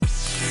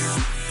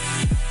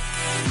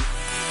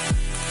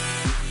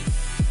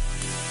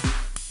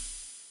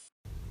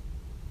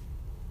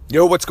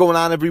Yo, what's going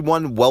on,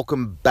 everyone?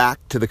 Welcome back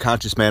to the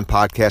Conscious Man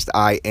Podcast.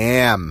 I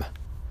am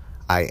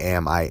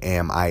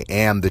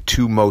the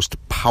two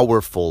most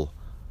powerful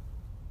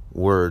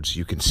words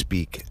you can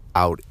speak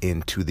out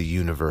into the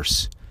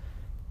universe.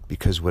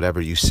 Because whatever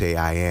you say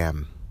I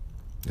am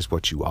is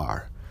what you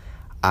are.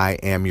 I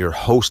am your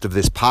host of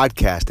this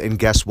podcast, and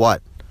guess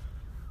what?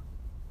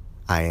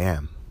 I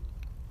am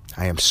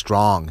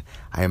strong.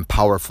 I am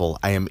powerful.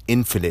 I am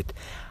infinite.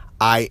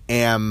 I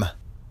am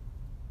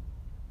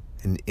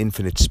an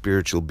infinite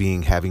spiritual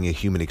being having a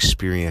human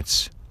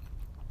experience.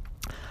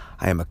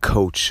 I am a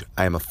coach.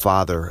 I am a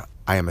father.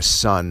 I am a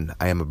son.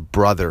 I am a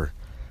brother.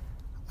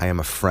 I am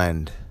a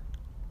friend.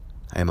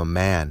 I am a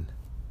man.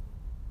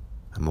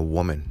 I'm a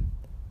woman.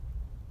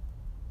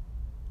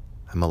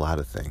 I'm a lot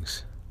of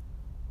things.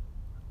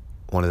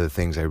 One of the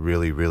things I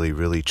really,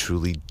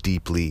 truly,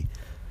 deeply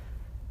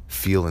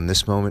feel in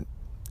this moment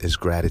is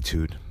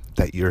gratitude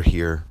that you're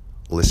here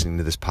listening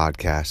to this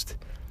podcast,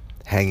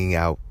 hanging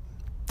out,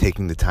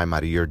 taking the time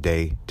out of your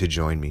day to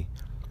join me.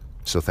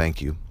 So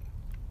thank you.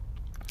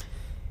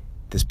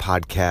 This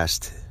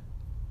podcast,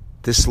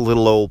 this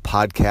little old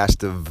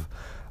podcast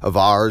of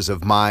ours,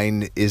 of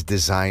mine, is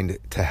designed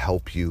to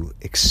help you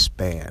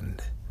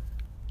expand.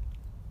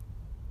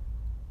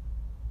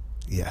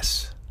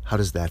 Yes. How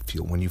does that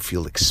feel when you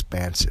feel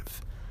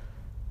expansive?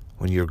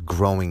 When you're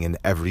growing in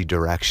every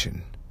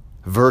direction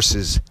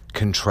versus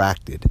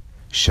contracted,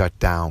 shut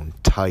down,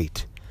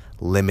 tight,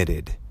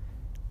 limited.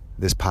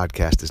 This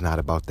podcast is not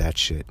about that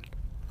shit.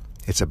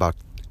 It's about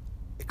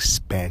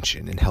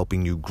expansion and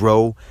helping you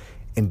grow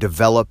and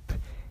develop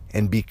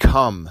and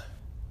become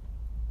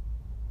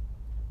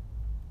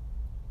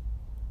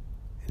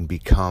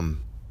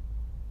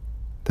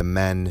the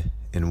men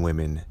and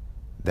women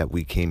that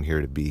we came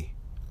here to be.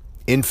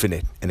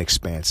 Infinite and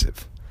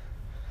expansive.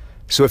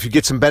 So if you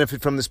get some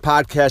benefit from this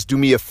podcast, do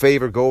me a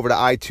favor, go over to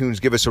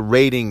iTunes, give us a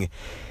rating,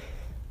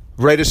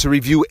 write us a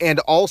review, and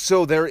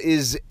also there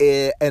is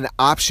an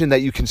option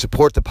that you can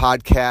support the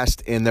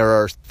podcast, and there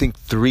are, I think,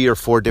 3 or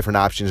 4 different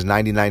options,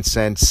 99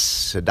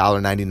 cents,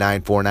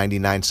 $1.99,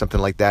 $4.99, something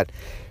like that.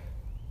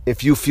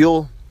 If you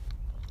feel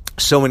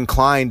so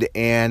inclined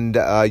and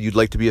you'd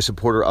like to be a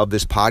supporter of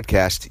this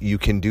podcast, you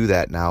can do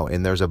that now,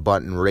 and there's a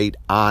button right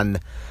on,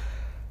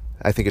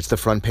 I think it's the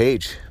front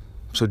page.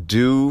 So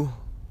do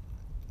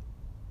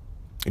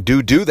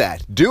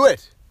that. Do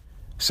it.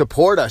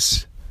 Support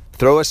us.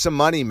 Throw us some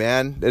money,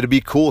 man. It'd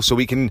be cool so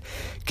we can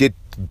get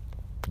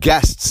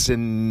guests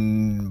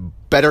and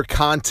better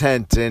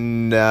content.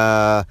 And,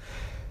 I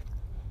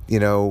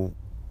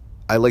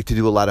like to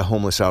do a lot of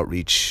homeless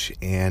outreach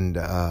and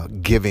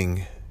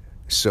giving.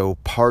 So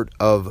part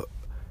of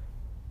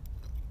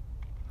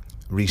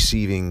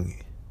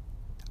receiving,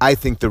 I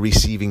think the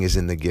receiving is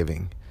in the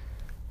giving.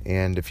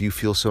 And if you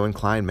feel so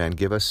inclined, man,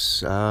 give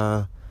us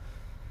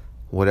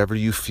whatever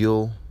you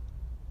feel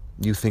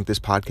you think this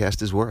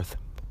podcast is worth.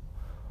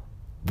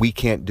 We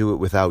can't do it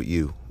without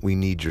you. We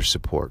need your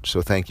support.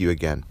 So thank you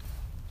again.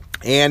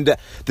 And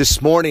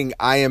this morning,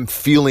 I am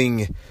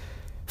feeling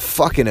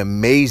fucking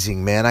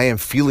amazing, man. I am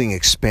feeling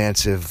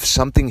expansive.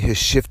 Something has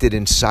shifted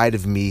inside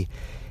of me.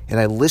 And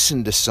I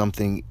listened to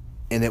something,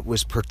 and it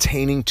was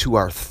pertaining to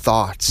our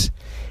thoughts.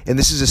 And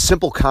this is a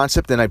simple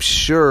concept, and I'm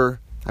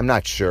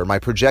not sure. My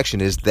projection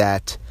is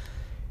that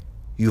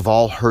you've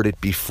all heard it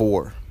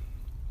before.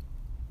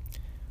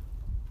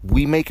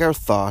 We make our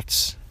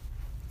thoughts,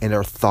 and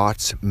our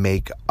thoughts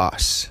make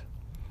us.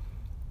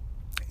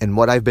 And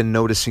what I've been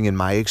noticing in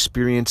my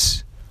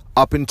experience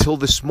up until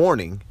this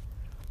morning,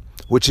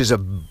 which is a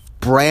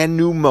brand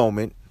new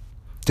moment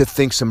to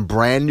think some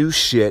brand new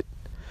shit,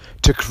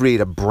 to create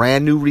a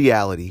brand new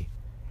reality.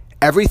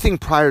 Everything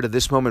prior to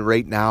this moment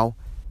right now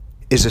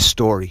is a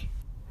story.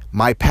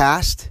 My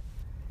past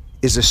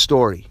is a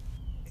story.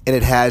 And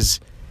it has,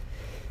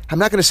 I'm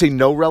not going to say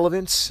no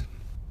relevance,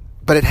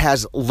 but it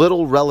has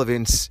little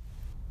relevance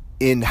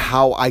in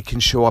how I can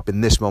show up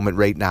in this moment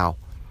right now.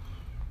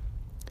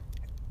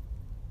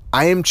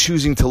 I am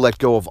choosing to let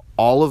go of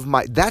all of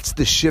that's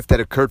the shift that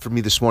occurred for me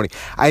this morning.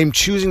 I am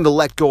choosing to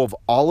let go of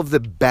all of the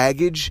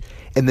baggage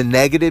and the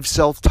negative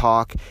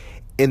self-talk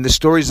and the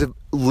stories of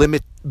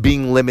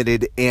being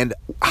limited and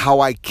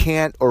how I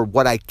can't or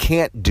what I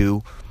can't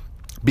do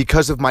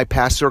because of my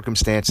past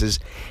circumstances,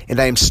 and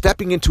I am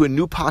stepping into a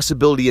new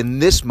possibility in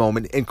this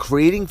moment and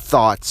creating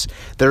thoughts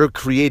that are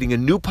creating a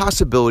new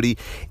possibility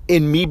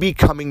in me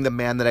becoming the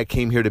man that I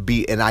came here to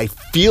be, and I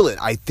feel it.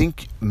 I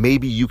think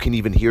maybe you can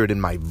even hear it in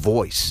my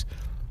voice.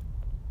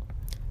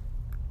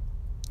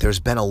 There's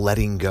been a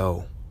letting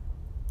go.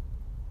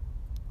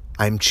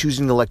 I'm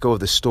choosing to let go of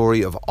the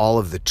story of all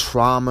of the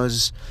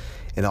traumas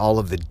and all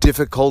of the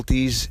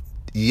difficulties.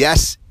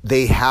 Yes,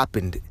 they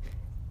happened.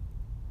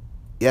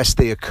 Yes,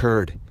 they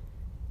occurred.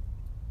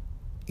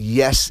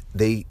 Yes,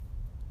 they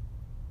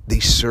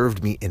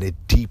served me in a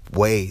deep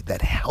way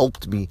that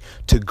helped me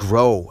to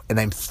grow, and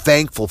I'm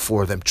thankful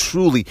for them.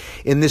 Truly,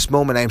 in this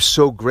moment, I'm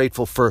so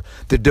grateful for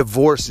the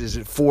divorces,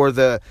 for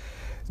the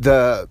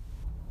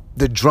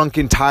the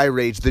drunken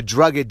tirades, the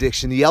drug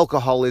addiction, the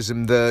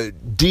alcoholism, the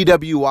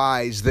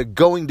DWIs, the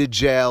going to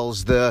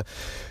jails, the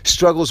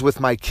struggles with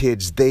my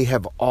kids, they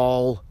have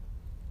all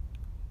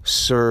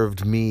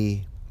served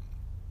me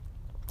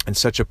in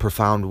such a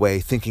profound way,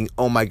 thinking,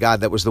 oh my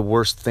God, that was the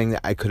worst thing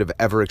that I could have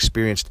ever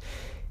experienced.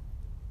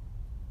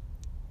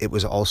 It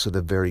was also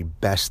the very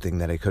best thing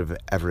that I could have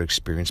ever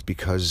experienced,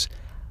 because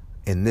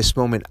in this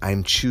moment,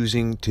 I'm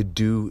choosing to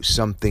do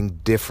something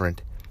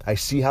different. I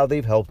see how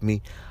they've helped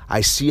me.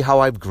 I see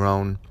how I've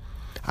grown.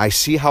 I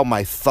see how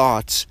my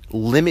thoughts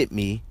limit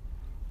me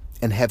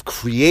and have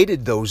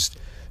created those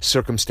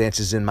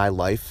circumstances in my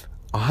life.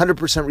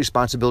 100%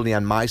 responsibility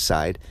on my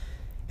side.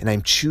 And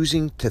I'm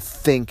choosing to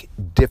think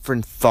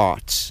different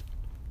thoughts.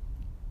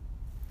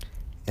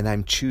 And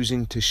I'm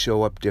choosing to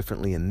show up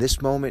differently in this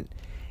moment.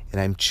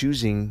 And I'm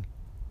choosing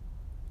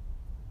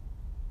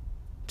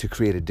to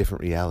create a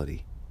different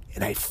reality.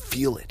 And I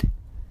feel it.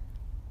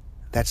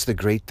 That's the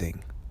great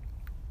thing.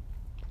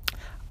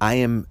 I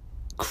am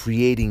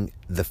creating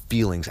the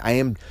feelings. I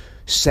am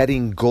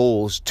setting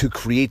goals to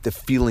create the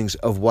feelings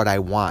of what I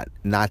want,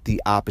 not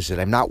the opposite.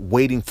 I'm not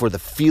waiting for the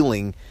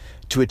feeling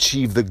to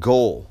achieve the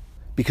goal,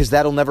 because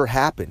that'll never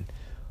happen.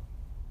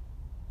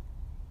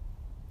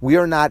 We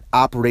are not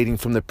operating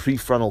from the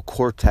prefrontal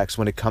cortex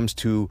when it comes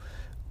to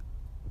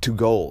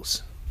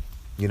goals.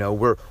 You know,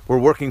 we're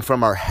working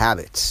from our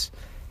habits.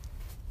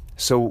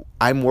 So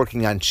I'm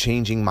working on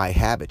changing my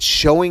habits,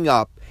 showing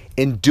up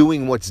and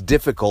doing what's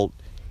difficult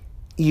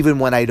even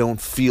when I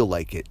don't feel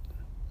like it.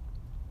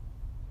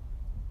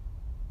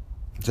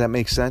 Does that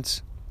make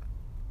sense?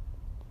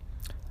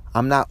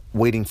 I'm not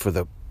waiting for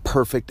the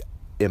perfect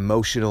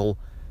emotional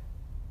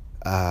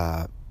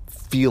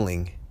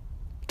feeling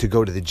to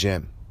go to the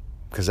gym,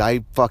 because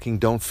I fucking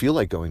don't feel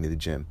like going to the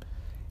gym,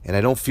 and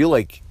I don't feel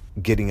like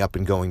getting up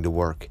and going to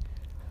work.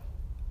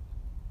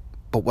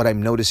 But what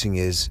I'm noticing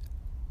is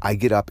I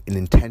get up and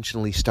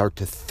intentionally start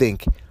to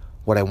think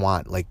what I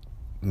want. Like,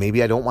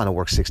 maybe I don't want to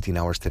work 16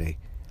 hours today.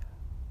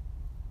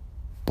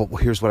 But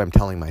here's what I'm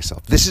telling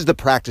myself. This is the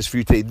practice for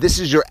you today. This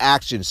is your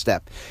action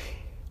step.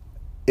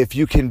 If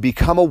you can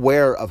become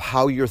aware of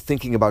how you're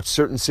thinking about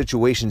certain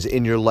situations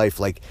in your life,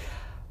 like,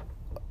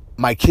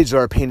 my kids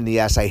are a pain in the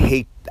ass, I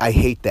hate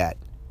that.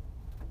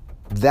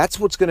 That's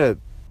what's gonna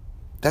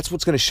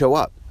show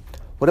up.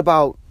 What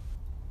about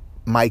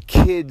my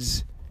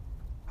kids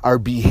are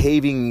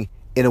behaving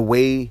in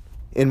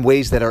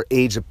ways that are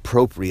age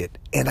appropriate,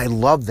 and I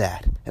love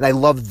that, and I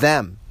love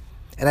them,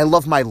 and I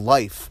love my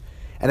life,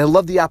 and I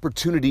love the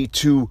opportunity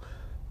to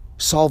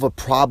solve a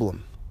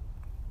problem.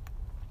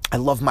 I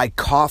love my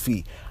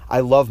coffee. I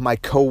love my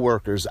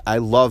coworkers. I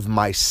love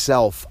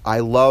myself. I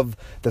love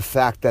the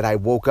fact that I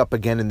woke up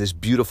again in this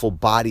beautiful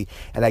body,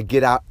 and I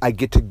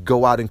get to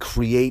go out and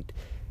create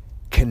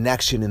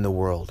connection in the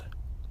world.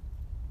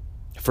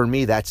 For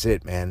me, that's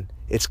it, man.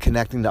 It's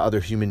connecting to other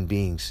human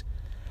beings.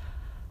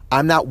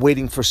 I'm not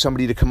waiting for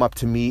somebody to come up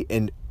to me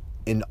and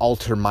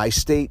alter my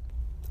state.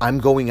 I'm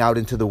going out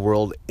into the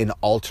world and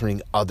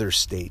altering other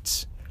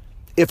states.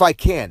 If I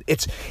can.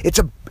 It's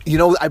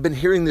I've been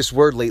hearing this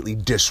word lately,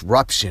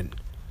 disruption.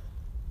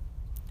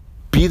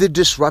 Be the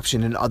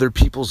disruption in other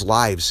people's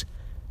lives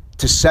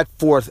to set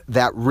forth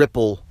that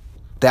ripple,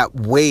 that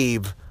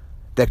wave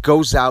that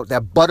goes out,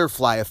 that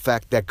butterfly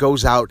effect that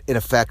goes out and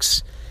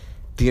affects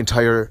the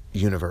entire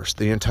universe,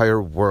 the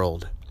entire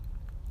world.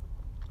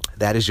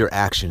 That is your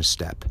action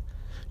step.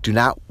 Do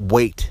not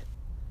wait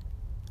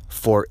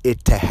for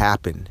it to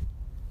happen.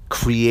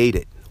 Create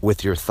it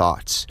with your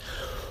thoughts.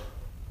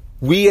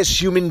 We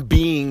as human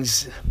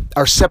beings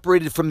are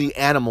separated from the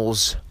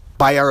animals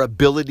by our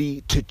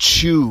ability to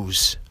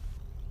choose.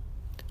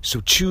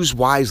 So choose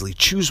wisely.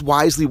 Choose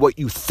wisely what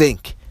you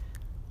think.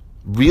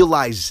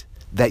 Realize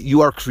that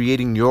you are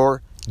creating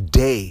your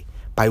day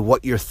by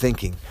what you're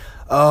thinking.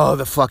 Oh,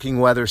 the fucking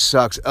weather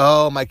sucks.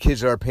 Oh, my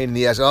kids are a pain in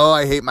the ass. Oh,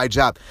 I hate my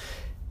job.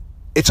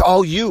 It's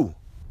all you.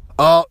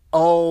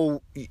 Oh,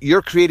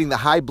 you're creating the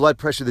high blood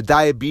pressure, the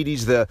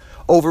diabetes, the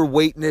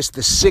overweightness,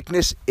 the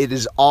sickness. It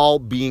is all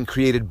being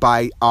created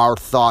by our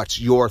thoughts,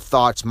 your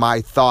thoughts,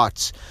 my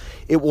thoughts.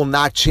 It will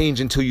not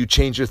change until you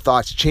change your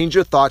thoughts. Change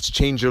your thoughts,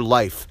 change your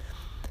life.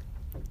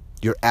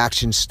 Your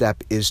action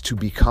step is to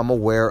become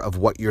aware of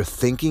what you're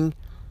thinking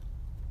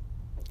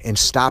and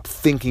stop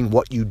thinking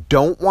what you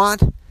don't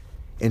want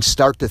and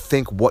start to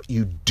think what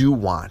you do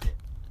want.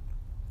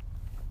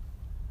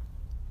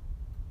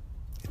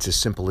 It's as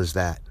simple as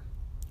that.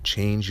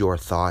 Change your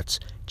thoughts,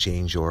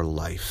 change your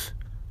life.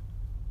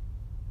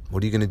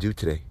 What are you going to do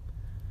today?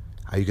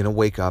 Are you going to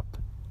wake up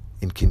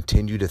and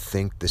continue to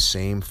think the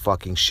same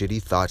fucking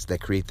shitty thoughts that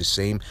create the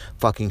same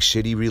fucking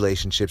shitty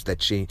relationships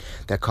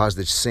that cause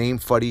the same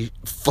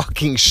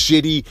fucking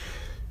shitty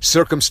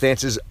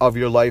circumstances of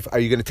your life? Are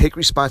you going to take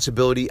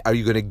responsibility? Are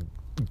you going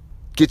to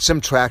get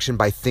some traction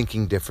by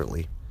thinking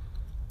differently?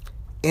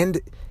 And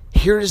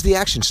here is the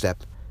action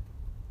step.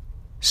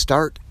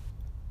 Start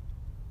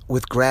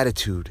with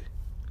gratitude.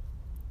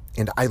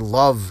 And I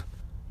love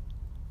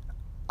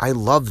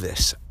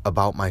this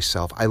about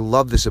myself. I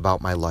love this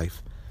about my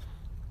life.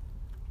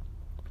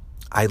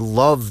 I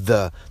love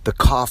the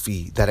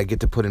coffee that I get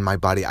to put in my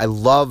body. I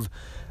love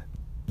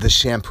the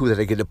shampoo that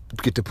I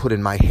get to put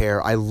in my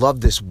hair. I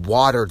love this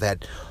water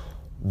that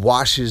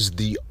washes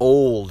the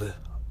old,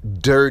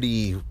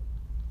 dirty,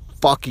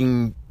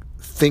 fucking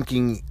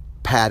thinking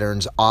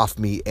patterns off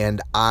me,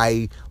 and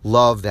I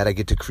love that I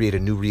get to create a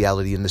new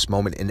reality in this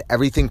moment. And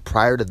everything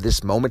prior to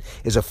this moment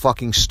is a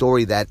fucking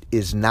story that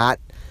does not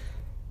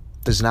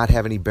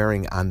have any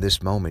bearing on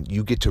this moment.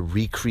 You get to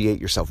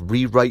recreate yourself,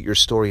 rewrite your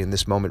story in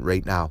this moment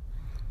right now.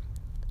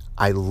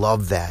 I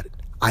love that.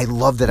 I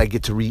love that I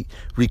get to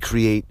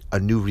recreate a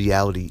new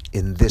reality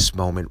in this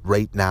moment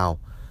right now.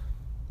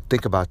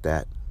 Think about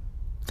that.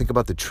 Think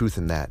about the truth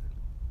in that,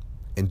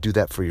 and do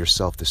that for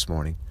yourself this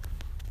morning.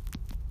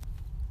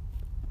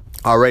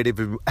 All right,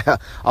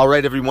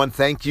 everyone.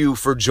 Thank you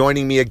for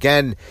joining me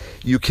again.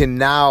 You can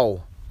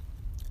now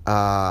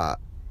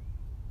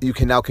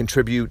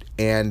contribute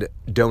and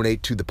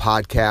donate to the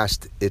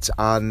podcast. It's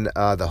on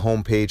the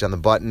homepage on the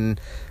button.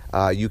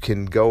 You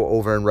can go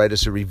over and write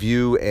us a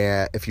review.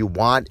 If you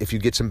want, if you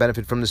get some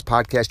benefit from this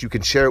podcast, you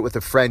can share it with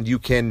a friend. You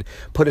can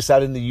put us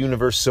out in the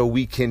universe so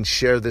we can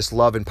share this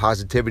love and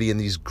positivity and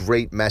these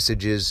great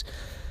messages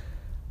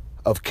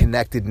of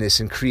connectedness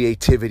and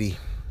creativity.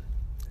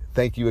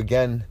 Thank you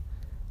again.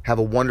 Have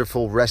a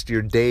wonderful rest of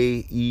your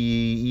day,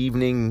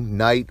 evening,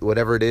 night,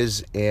 whatever it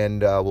is,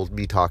 and we'll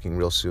be talking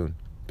real soon.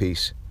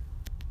 Peace.